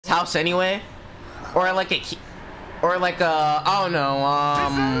house anyway, or like a, I don't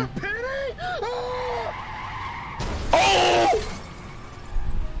know, Oh!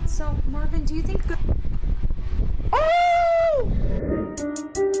 So, Marvin, do you think... Oh!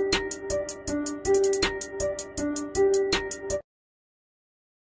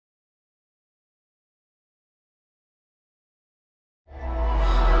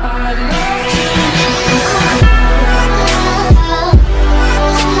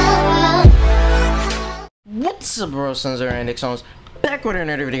 What's up, bro? Sons and Dixons, back with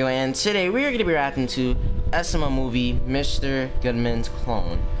another video, and today we are going to be reacting to SML Movie, Mr. Goodman's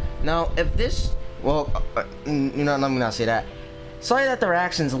Clone. Now, if this, well, you know, let me not say that. Sorry that the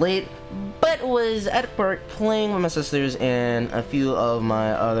reaction's late, but was at work playing with my sisters and a few of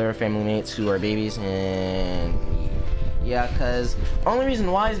my other family mates who are babies, and yeah, cause only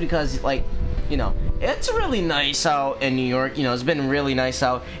reason why is because, like, you know, it's really nice out in New York. You know, it's been really nice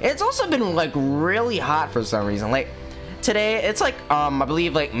out. It's also been like really hot for some reason. Like today, it's like I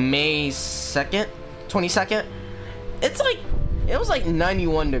believe like May 2nd, 22nd. It's like it was like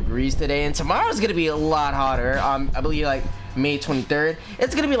 91 degrees today, and tomorrow's gonna be a lot hotter. I believe like May 23rd.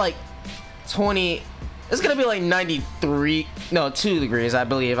 It's gonna be like 20. It's gonna be like 93, no, 2 degrees, I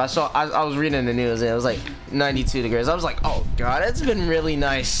believe. I was reading the news, and it was like 92 degrees. I was like, oh god, it's been really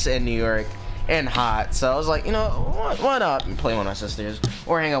nice in New York and hot. So I was like, you know, why not play with my sisters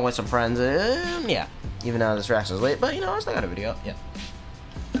or hang out with some friends? Yeah, even though this reaction is late, but you know, I still got a video. Yeah.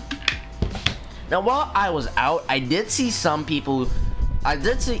 Now, while I was out, I did see some people. I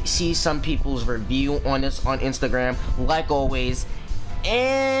did see some people's review on this on Instagram, like always.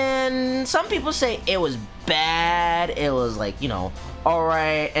 And some people say it was bad. It was like, you know,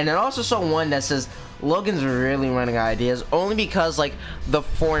 alright. And then also saw one that says Logan's really running out of ideas, only because like the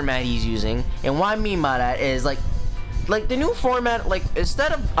format he's using. And what I mean by that is like the new format, like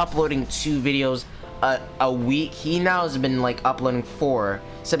instead of uploading 2 videos a week, he now has been like uploading 4.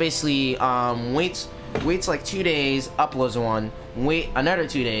 So basically waits like 2 days, uploads one, wait another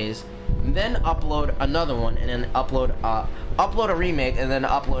 2 days, then upload another one, and then upload a remake, and then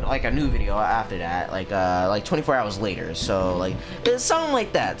upload like a new video after that, like 24 hours later. So like it's something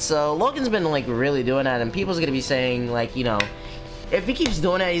like that. So Logan's been like really doing that, and people's gonna be saying like, you know, if he keeps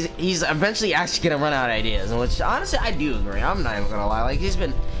doing that, he's eventually actually gonna run out of ideas. And which honestly I do agree. I'm not even gonna lie. Like he's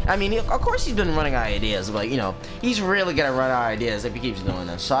been, I mean, of course he's been running out of ideas, but you know, he's really gonna run out of ideas if he keeps doing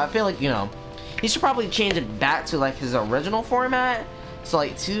this. So I feel like, you know, he should probably change it back to like his original format. So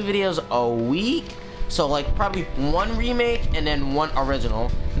like 2 videos a week. So like probably 1 remake and then 1 original.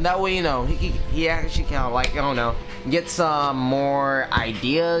 And that way, you know, he actually can, like, I don't know, get some more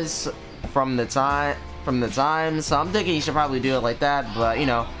ideas from the time. So I'm thinking he should probably do it like that. But you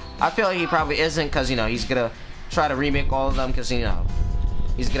know, I feel like he probably isn't, because you know he's gonna try to remake all of them, because you know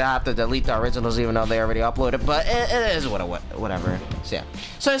he's gonna have to delete the originals even though they already uploaded. But it is whatever. So yeah.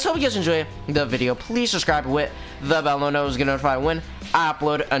 So I hope you guys enjoy the video. Please subscribe with the bell notification to get notified when I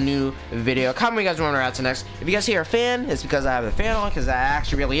upload a new video. Comment what you guys want to react to next. If you guys hear a fan, it's because I have the fan on, because that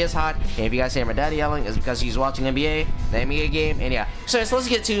actually really is hot. And if you guys hear my daddy yelling, it's because he's watching NBA, the NBA game. And yeah. So let's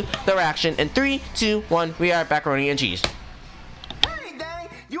get to the reaction in 3, 2, 1. We are macaroni and cheese.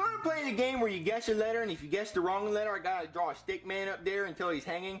 A game where you guess a letter, and if you guess the wrong letter, I gotta draw a stick man up there until he's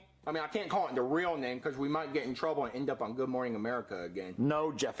hanging. I mean, I can't call it the real name because we might get in trouble and end up on Good Morning America again.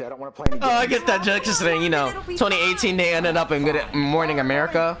 No, Jeffy, I don't want to play any games. Oh, I get that joke just saying, you know, 2018 they ended up in Good Morning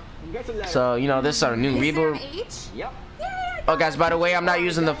America. So, you know, this is our new reboot. Yep. Oh, guys, by the way, I'm not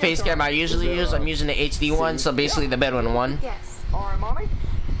using the face cam I usually use. I'm using the HD one, so basically the Bedouin one. Yes. Alright, mommy?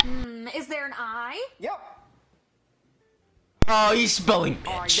 Is there an I? Yep. Oh, he's spelling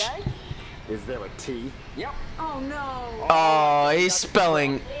bitch. Daddy? Is there a T? Yep. Oh no. Oh, he's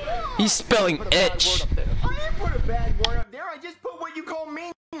spelling itch. I didn't put a bad word up there. I just put what you call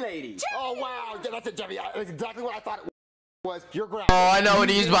mean lady. Oh wow, that's it, Jeffy. That's exactly what I thought it was. You're grounded. Oh, I know what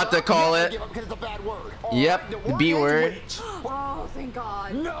he's about to call it. Because it's a bad word. Yep, the B word. Oh, thank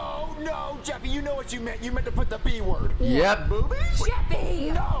God. No, Jeffy, you know what you meant. You meant to put the B word. Yep. Boobies?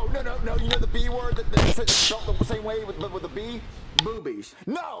 Jeffy! No. You know the B word that spelled the same way with the B? Boobies.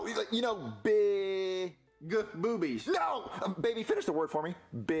 No, you know, big. Boobies. No, baby, finish the word for me.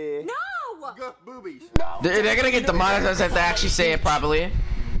 Big. No! Boobies. No. They're gonna get demonetized if they actually say it properly.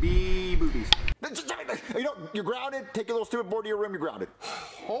 Boobies. You know, you're grounded. Take your little stupid board to your room. You're grounded.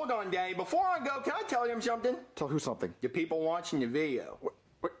 Hold on, Daddy. Before I go, can I tell them something? Tell who something? The people watching the video.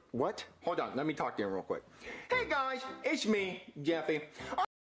 What? Hold on. Let me talk to them real quick. Hey, guys. It's me, Jeffy. I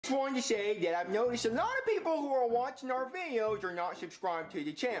just wanted to say that I've noticed a lot of people who are watching our videos are not subscribed to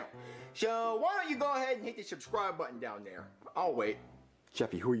the channel. So why don't you go ahead and hit the subscribe button down there. I'll wait.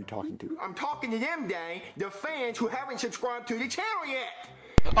 Jeffy, who are you talking to? I'm talking to them, Danny, the fans who haven't subscribed to the channel yet.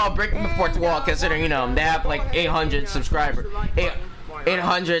 Oh, breaking the fourth wall, considering, you know, they have like 800 subscribers.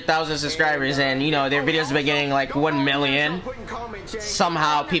 800,000 subscribers, and, you know, their videos have been getting like 1 million.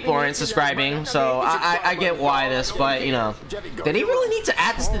 Somehow people aren't subscribing, so I get why this, but, you know, did he really need to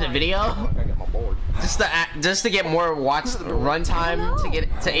add this to the video? Just to get more run time, to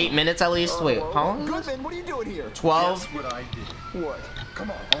get to 8 minutes at least? Wait, how long? Goodman, what are you doing here? 12? Guess what I did. What? Come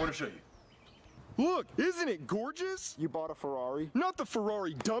on, I want to show you. Look, isn't it gorgeous? You bought a Ferrari? Not the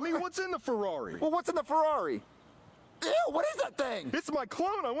Ferrari, dummy. What's in the Ferrari? Well, what's in the Ferrari? Ew, what is that thing? It's my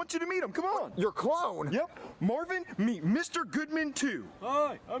clone. I want you to meet him. Come on. Your clone? Yep. Marvin, meet Mr. Goodman 2.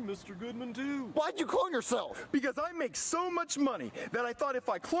 Hi, I'm Mr. Goodman too. Why'd you clone yourself? Because I make so much money that I thought if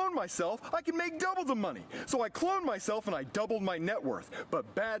I cloned myself, I could make double the money. So I cloned myself and I doubled my net worth.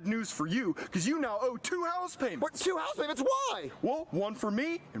 But bad news for you, because you now owe 2 house payments. What, 2 house payments? Why? Well, one for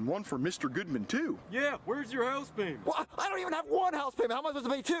me and one for Mr. Goodman 2. Yeah, where's your house payment? Well, I don't even have 1 house payment. How am I supposed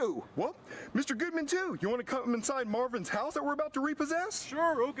to pay 2? Well, Mr. Goodman 2, you want to come inside Marvin's house that we're about to repossess?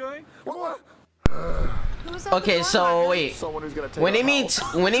 Sure, okay. What? Who's at the Okay, door, so Marvin? wait. Someone who's gonna take When our they mean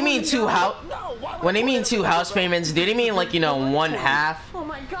house. when they mean two house when they mean 2 house payments, do they mean like, you know, 1/2? Oh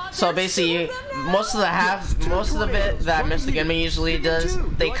my God. So there's basically, 2 of them now? most of the bit that Mr. Goodman usually does,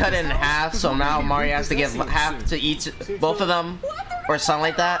 they cut it in half. So now Mario has to give half to each, both of them, or something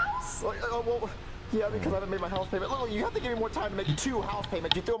like that. Well, yeah, because I haven't made my house payment. Look, you have to give me more time to make 2 house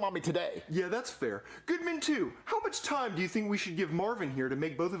payments. You threw them on me today. Yeah, that's fair. Goodman 2, how much time do you think we should give Marvin here to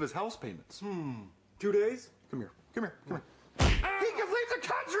make both of his house payments? 2 days? Come here, come here, come here. He can leave the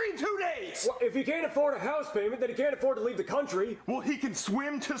country in 2 days. Well, if he can't afford a house payment, then he can't afford to leave the country. Well, he can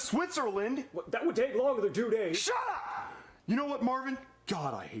swim to Switzerland. Well, that would take longer than 2 days. Shut up! You know what, Marvin?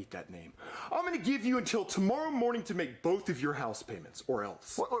 God, I hate that name. I'm gonna give you until tomorrow morning to make both of your house payments, or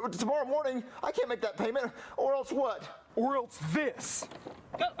else. Tomorrow morning, I can't make that payment. Or else what? Or else this.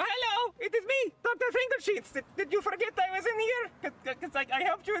 Hello, it is me, Dr. Fingersheets. Did you forget I was in here? Because I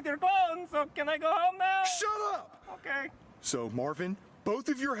helped you with your clone, so can I go home now? Shut up! Okay. So, Marvin, both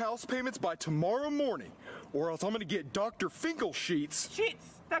of your house payments by tomorrow morning, or else I'm gonna get Dr. Fingersheets.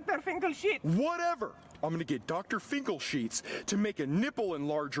 Sheets, Dr. Fingersheets. Whatever. I'm gonna get Dr. Fingersheets to make a nipple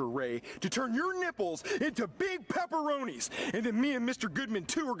enlarger ray to turn your nipples into big pepperonis, and then me and Mr. Goodman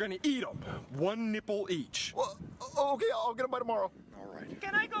 2 are gonna eat them, 1 nipple each. Well, okay, I'll get them by tomorrow. All right.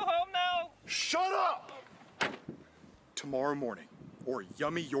 Can I go home now? Shut up! Tomorrow morning, or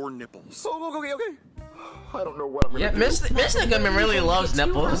yummy your nipples. Oh, okay. I don't know what I'm gonna Yeah, do. Mr. Goodman really loves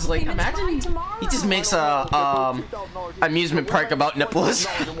nipples. Like, imagine he just makes a amusement park about nipples.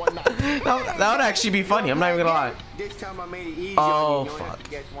 that would actually be funny. I'm not even gonna lie. This time I made it easy Oh, on you. You don't have fuck. to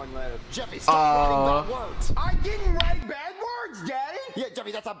guess 1 letter. Jeffy, stop writing bad words. I didn't write bad words, Daddy. Yeah,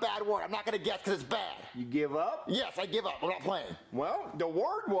 Jeffy, that's a bad word. I'm not gonna guess because it's bad. You give up? Yes, I give up. I'm not playing. Well, the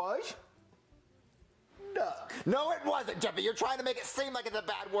word was duck. No, it wasn't, Jeffy. You're trying to make it seem like it's a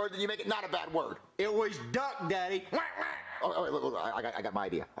bad word, then you make it not a bad word. It was duck, Daddy. Oh, wait, look, I got my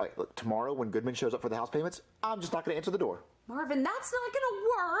idea. All right, look, tomorrow when Goodman shows up for the house payments, I'm just not gonna answer the door. Marvin, that's not gonna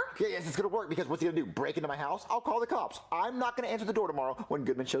work. Yeah, yes, it's gonna work because what's he gonna do? Break into my house? I'll call the cops. I'm not gonna answer the door tomorrow when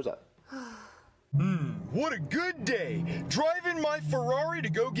Goodman shows up. What a good day! Driving my Ferrari to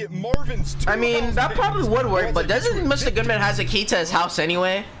go get Marvin's 2 I mean, house that probably payments. would work, but doesn't Mr. Goodman has a key to his house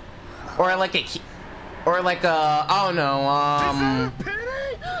anyway? Or like a key, or like a, I don't know,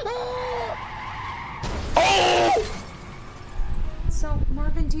 Oh! So,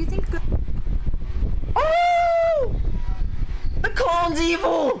 Marvin, do you think Oh! The clone's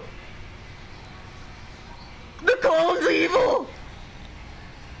evil! The clone's evil!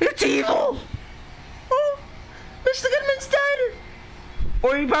 It's evil! Oh! Mr. Goodman's dead!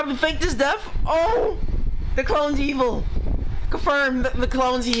 Or he probably faked his death? Oh! The clone's evil! Confirmed that the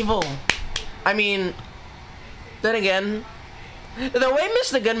clone's evil. I mean, then again, the way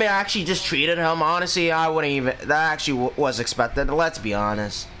Mr. Goodman actually just treated him, honestly, I wouldn't even, that actually was expected, let's be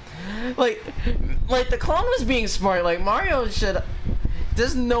honest. Like the clone was being smart. Like, Mario should,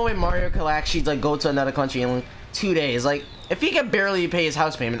 there's no way Mario could actually like go to another country in 2 days. Like, if he could barely pay his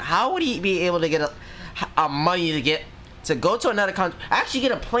house payment, how would he be able to get a money to go to another country, actually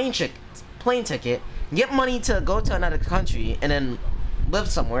get a plane ticket, get money to go to another country, and then live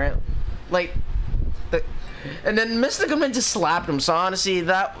somewhere? Like, and then Mr. Goodman just slapped him. So honestly,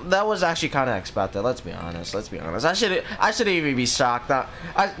 that was actually kind of expected. Let's be honest. I should even be shocked. That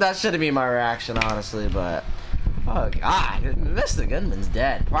shouldn't be my reaction, honestly. But oh God, Mr. Goodman's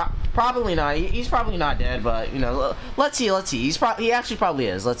dead. Probably not. He's probably not dead. But you know, let's see. He actually probably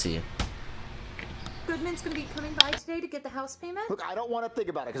is. Let's see. Goodman, Goodman's gonna be coming by today to get the house payment? Look, I don't want to think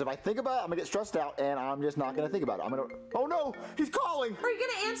about it, because if I think about it, I'm gonna get stressed out, and I'm just not gonna think about it. I'm gonna. Oh no, he's calling. Are you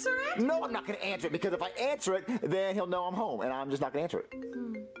gonna answer it? No, I'm not gonna answer it, because if I answer it, then he'll know I'm home, and I'm just not gonna answer it.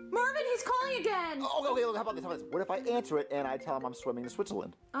 Marvin, he's calling again. Oh, okay, look, how about this? What if I answer it and I tell him I'm swimming to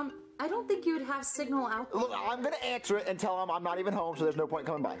Switzerland? I don't think you would have signal out there. Look, I'm gonna answer it and tell him I'm not even home, so there's no point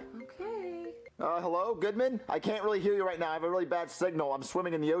coming by. Okay. Hello, Goodman? I can't really hear you right now. I have a really bad signal. I'm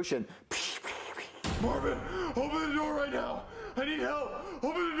swimming in the ocean. Marvin, open the door right now. I need help.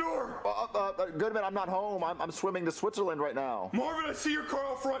 Open the door. Goodman, I'm not home. I'm swimming to Switzerland right now. Marvin, I see your car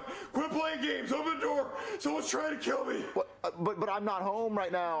out front. Quit playing games. Open the door. Someone's trying to kill me. But I'm not home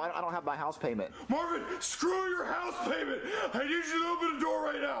right now. I don't have my house payment. Marvin, screw your house payment. I need you to open the door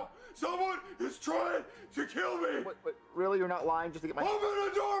right now. Someone is trying to kill me. But really, you're not lying just to get my... Open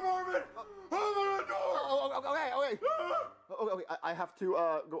the door, Marvin. Open the door. Okay. Okay, I have to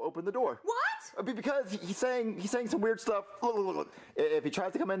go open the door. What? Because he's saying some weird stuff. Look. If he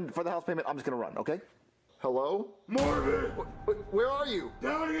tries to come in for the house payment, I'm just gonna run. Okay? Hello? Marvin. Where are you?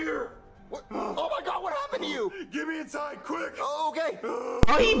 Down here. What? Oh my God! What happened to you? Get me inside, quick. Oh, okay. Oh,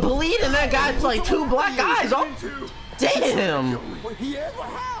 he bleeding. That guy's like 2 black eyes. Oh, damn. He is?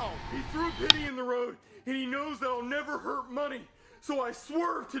 How? He threw a penny in the road, and he knows that I'll never hurt money. So I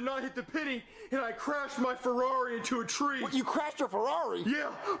swerved to not hit the penny, and I crashed my Ferrari into a tree. What, you crashed your Ferrari? Yeah,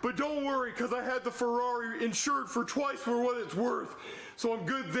 but don't worry, because I had the Ferrari insured for twice for what it's worth. So I'm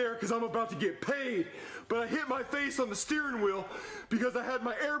good there, because I'm about to get paid. But I hit my face on the steering wheel because I had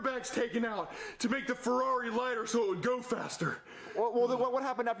my airbags taken out to make the Ferrari lighter so it would go faster. Well, then what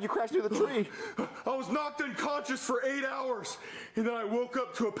happened after you crashed into the tree? I was knocked unconscious for 8 hours, and then I woke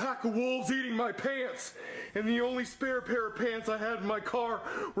up to a pack of wolves eating my pants. And the only spare pair of pants I had in my car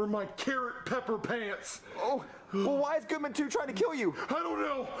were my carrot pepper pants. Oh, well, why is Goodman 2 trying to kill you? I don't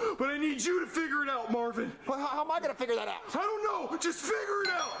know, but I need you to figure it out, Marvin. Well, how am I going to figure that out? I don't know, just figure it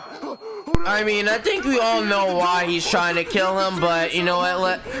out. Oh, no. I mean, I think we all know why he's trying to kill him, but you know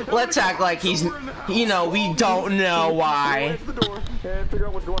what? Let's act like he's, we don't know why. Go the door and figure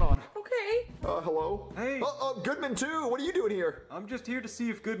out what's going on. Okay. Hello? Hey. Goodman 2, what are you doing here? I'm just here to see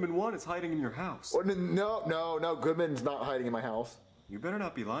if Goodman 1 is hiding in your house. Oh, no, Goodman's not hiding in my house. You better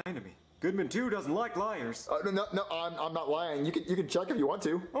not be lying to me. Goodman 2 doesn't like liars. No, I'm not lying. You can check if you want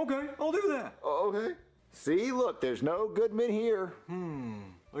to. Okay, I'll do that. Okay. See, look, there's no Goodman here.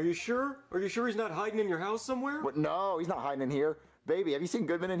 Are you sure? Are you sure he's not hiding in your house somewhere? But no, he's not hiding in here. Baby, have you seen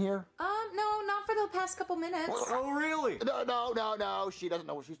Goodman in here? No, not for the past couple minutes. Oh, really? No. She doesn't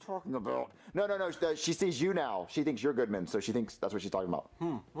know what she's talking about. No. She sees you now. She thinks you're Goodman, so she thinks that's what she's talking about.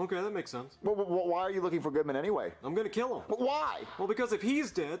 Okay, that makes sense. Well, why are you looking for Goodman anyway? I'm gonna kill him. But why? Well, because if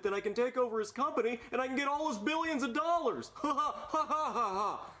he's dead, then I can take over his company and I can get all his billions of dollars. Ha ha ha ha ha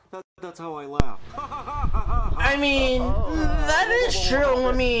ha. That's how I laugh. I mean, that is true.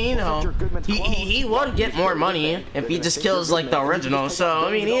 I mean, he would get more money if he just kills like the original. So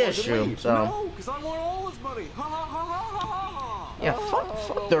I mean, he is true. So No, because I want all his money. Ha ha ha ha ha ha. yeah,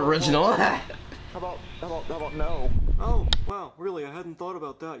 fuck the original. How about no? Oh, wow, really, I hadn't thought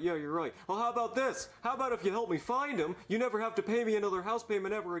about that. Yeah, you're right. Well, how about this? How about if you help me find him, you never have to pay me another house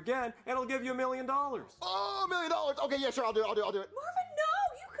payment ever again, and I'll give you $1 million. Oh, $1 million. Okay, yeah, sure, I'll do it. Marvin, no!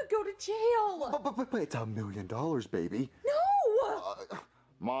 You could go to jail. But it's $1 million, baby. No!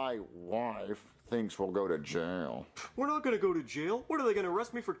 My wife thinks we'll go to jail. We're not gonna go to jail. What, are they gonna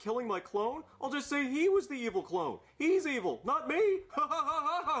arrest me for killing my clone? I'll just say he was the evil clone. He's evil, not me. Ha ha ha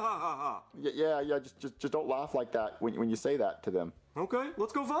ha ha ha ha. Yeah, just don't laugh like that when you say that to them. Okay,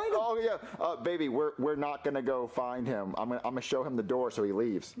 let's go find him. Oh yeah, baby, we're not gonna go find him. I'm gonna show him the door so he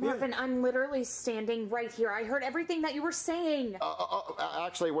leaves. Marvin, I'm literally standing right here. I heard everything that you were saying.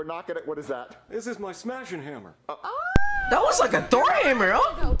 Actually, we're not gonna. What is that? This is my smashing hammer. That was like a Thor hammer.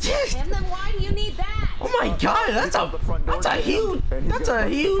 Oh, And then why do you need that? oh my God, that's a huge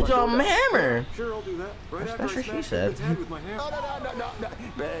hammer. Sure, I'll do that. Right after That's I what she smash said. Goodman's head with my hammer. No,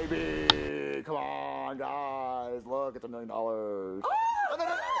 baby, come on, guys, look, it's $1 million. No,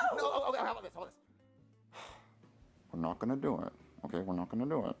 okay, how about this? We're not gonna do it. Okay, we're not gonna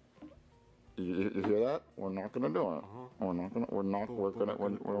do it. You hear that? We're not gonna do it. We're gonna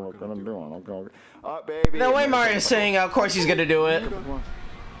do it. Okay. Baby. No way Mario's saying, of course he's gonna do it.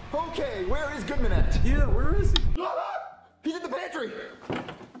 Okay, where is Goodman at? Yeah, where is he? He's in the pantry.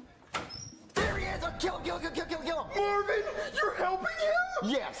 There he is. Kill him. Marvin, you're helping him?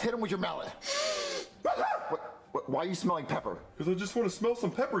 Yes, hit him with your mallet. Why are you smelling pepper? Because I just want to smell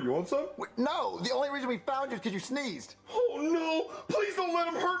some pepper. You want some? No, the only reason we found you is because you sneezed. Oh no! Please don't let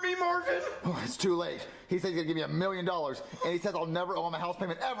him hurt me, Marvin! Oh, it's too late. He said he's gonna give me $1 million, and he says I'll never owe him a house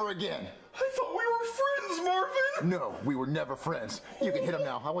payment ever again. I thought we were were friends, Marvin. No, we were never friends. You can hit him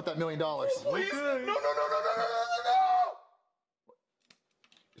now. I want that $1 million. Please.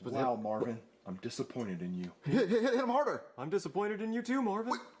 No. Wow, Marvin, I'm disappointed in you. Hit him harder. I'm disappointed in you too,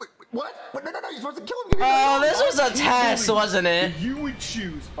 Marvin. Wait, what? But no, you're supposed to kill him. Give me Oh, $1 million. this was a test, wasn't it? You would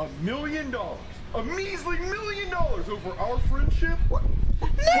choose $1 million, a measly $1 million over our friendship? What?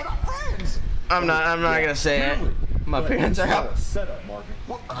 We're not friends. I'm not gonna say it. My parents are out. Setup, Marvin.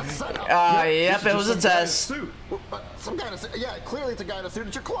 What? A setup? Yep, it was a test. Some kind of yeah. Clearly, it's a guy in a suit.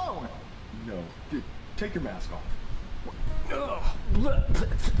 It's your clone. No, dude, take your mask off.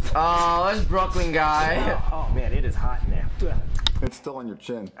 Oh, this Brooklyn guy. Oh man, it is hot now. It's still on your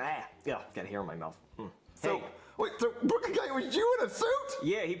chin. Yeah, got hair in my mouth. So, Hey. wait, so Brooklyn guy, was you in a suit?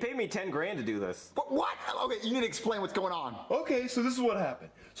 Yeah, he paid me 10 grand to do this. What? Okay, you need to explain what's going on. Okay, so this is what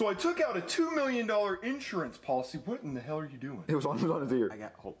happened. So I took out a $2 million insurance policy. What in the hell are you doing? It was on his ear. I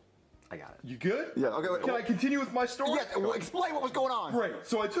got it. You good? Yeah, okay, wait, Can I continue with my story? Yeah, well, explain what was going on. Great.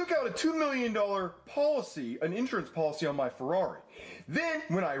 So I took out a $2 million policy, an insurance policy on my Ferrari. Then,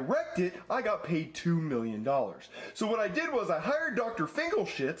 when I wrecked it, I got paid $2 million. So what I did was I hired Dr.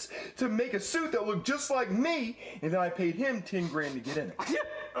 Finkelshitz to make a suit that looked just like me, and then I paid him 10 grand to get in it.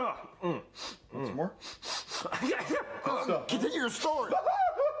 Want some more? Continue your story.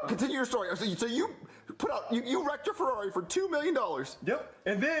 Continue your story. So you put out, you wrecked your Ferrari for $2 million. Yep.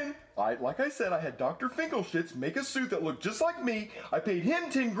 And then, like I said, I had Dr. Finkelshitz make a suit that looked just like me. I paid him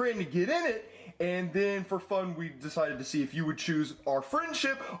 10 grand to get in it. And then for fun, we decided to see if you would choose our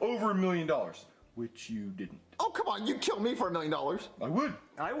friendship over $1 million, which you didn't. Oh, come on. You'd kill me for $1 million. I would.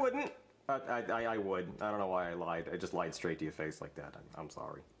 I wouldn't. I would. I don't know why I lied. I just lied straight to your face like that. I'm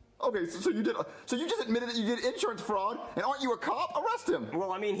sorry. Okay, so you did. So you just admitted that you did insurance fraud, and aren't you a cop? Arrest him.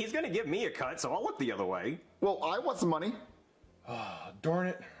 Well, I mean, he's gonna give me a cut, so I'll look the other way. Well, I want some money. Darn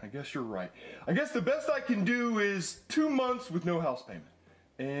it. I guess you're right. I guess the best I can do is 2 months with no house payment.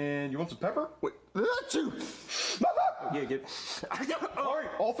 And you want some pepper? Wait, that's you. Yeah, get. All right,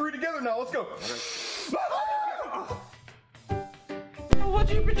 all three together now. Let's go. Would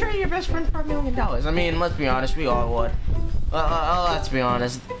you betray your best friend for $1 million? I mean, let's be honest, we all would. Let's be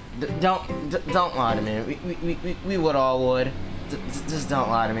honest. Don't lie to me. We would all would. Just don't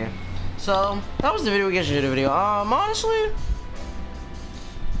lie to me. So that was the video. We get you the video. Honestly,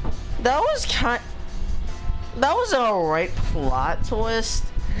 that was an alright plot twist.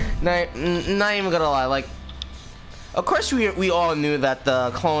 Not even gonna lie. Like, of course we all knew that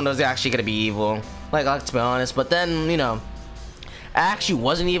the clone was actually gonna be evil. Like, let's be honest. But then, you know, it actually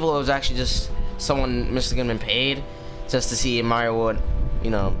wasn't evil. It was actually just someone Mr. Goodman paid just to see if Mario would, you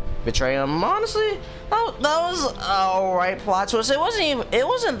know, betray him. Honestly, that was an alright plot twist. It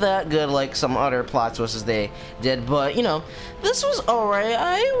wasn't that good like some other plot twists they did, but you know, this was alright.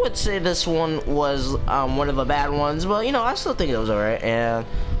 I would say this one was one of the bad ones, but you know, I still think it was alright. And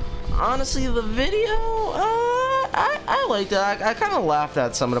honestly, the video, I liked it. I kind of laughed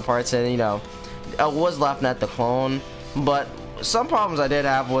at some of the parts, and you know, I was laughing at the clone, but some problems I did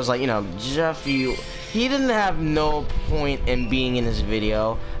have was, like, you know, Jeff, he didn't have no point in being in this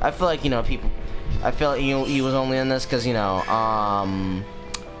video. I feel like, you know, I feel like he was only in this because, you know,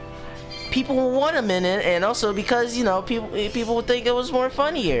 people want him in it, and also because, you know, people would think it was more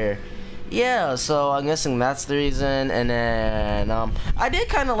funnier. Yeah, so I'm guessing that's the reason. And then I did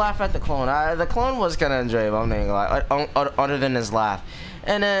kind of laugh at the clone. The clone was kind of enjoyable, I'm not gonna lie, other than his laugh.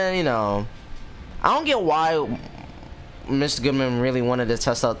 And then, you know, I don't get why Mr. Goodman really wanted to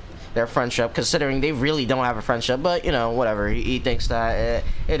test out their friendship, considering they really don't have a friendship, but you know, whatever. He thinks that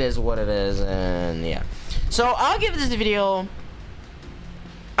it is what it is, and yeah. So I'll give this video,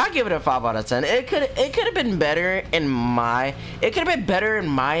 I'll give it a 5 out of 10. It could have been better in my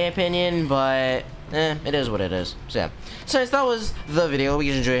opinion, but it is what it is. So yeah. Since that was the video,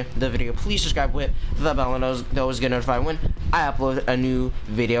 we enjoy the video, please subscribe with the bell and those get notified when I upload a new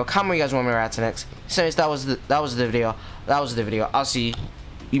video. Comment where you guys want me to react to next. Since that was the video. I'll see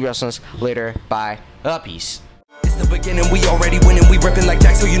you wrestlers later. Bye. Peace. It's the beginning, we already winning, we ripping like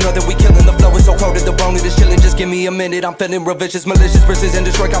Jack, so you know that we killing. The flow is so cold that the bone is chilling. Just give me a minute, I'm feeling revisions, malicious, precision,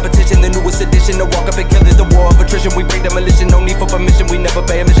 destroy competition. The newest edition, to walk up and kill it. The war of attrition, we bring demolition, no need for permission, we never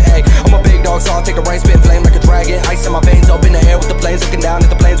pay a mission. Hey, I'm a big dog, so I'll take a rain, spit flame like a dragon. Ice in my veins, up in the air with the planes, looking down at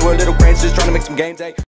the planes. We're little brains, just trying to make some gains. Hey.